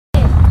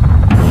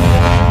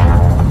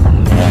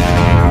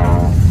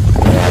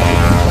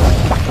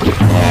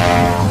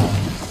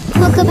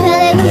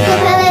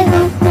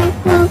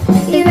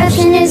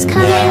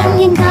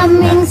and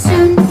coming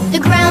soon. The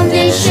ground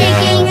is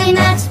shaking and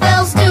that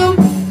spells doom.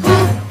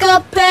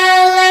 Huka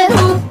Pele,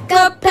 boom,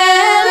 boom,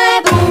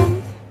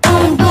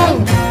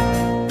 boom.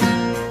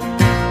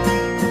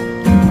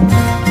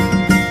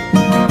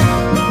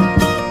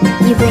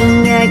 You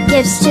bring your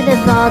gifts to the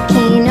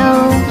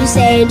volcano. You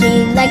say, do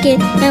you like it?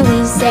 And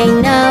we say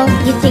no.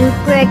 You think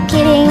we're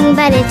kidding,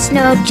 but it's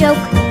no joke.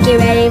 Get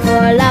ready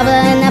for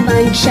lava and a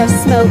bunch of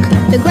smoke.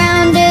 The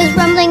ground is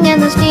rumbling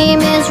and the steam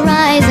is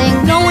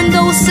rising. Knowing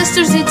those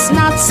sisters, it's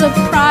not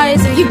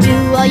surprising. You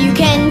do all you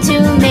can to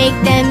make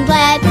them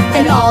glad,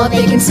 and all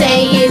they can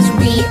say is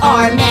we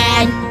are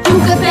mad.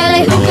 Huka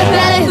Pele, hoo,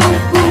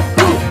 hoo,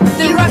 hoo.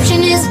 The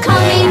eruption is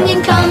coming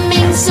and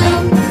coming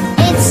soon.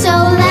 It's so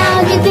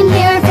loud you can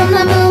hear it from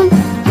the moon.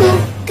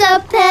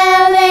 Huka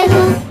Pele,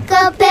 boom,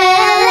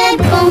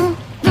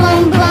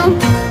 boom, boom.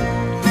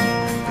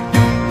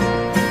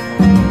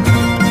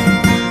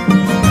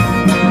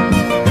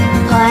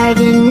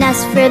 Pardon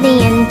us for the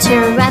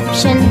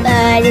interruption,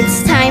 but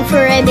it's time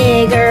for a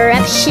big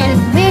eruption.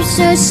 We're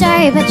so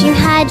sorry, but you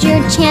had your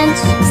chance.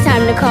 It's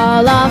time to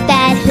call off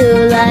that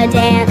hula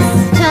dance.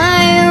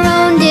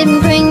 Tyrone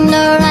didn't bring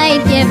the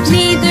right gift.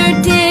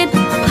 Neither did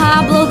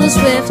Pablo the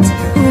Swift.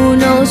 Who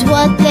knows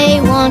what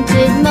they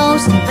wanted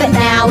most, but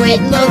now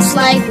it looks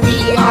like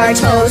we are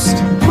toast.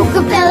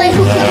 Huka Pele,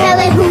 hoo,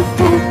 hoo,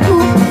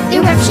 hoo. The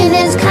eruption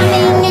is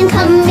coming and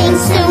coming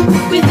soon.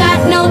 We've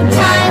got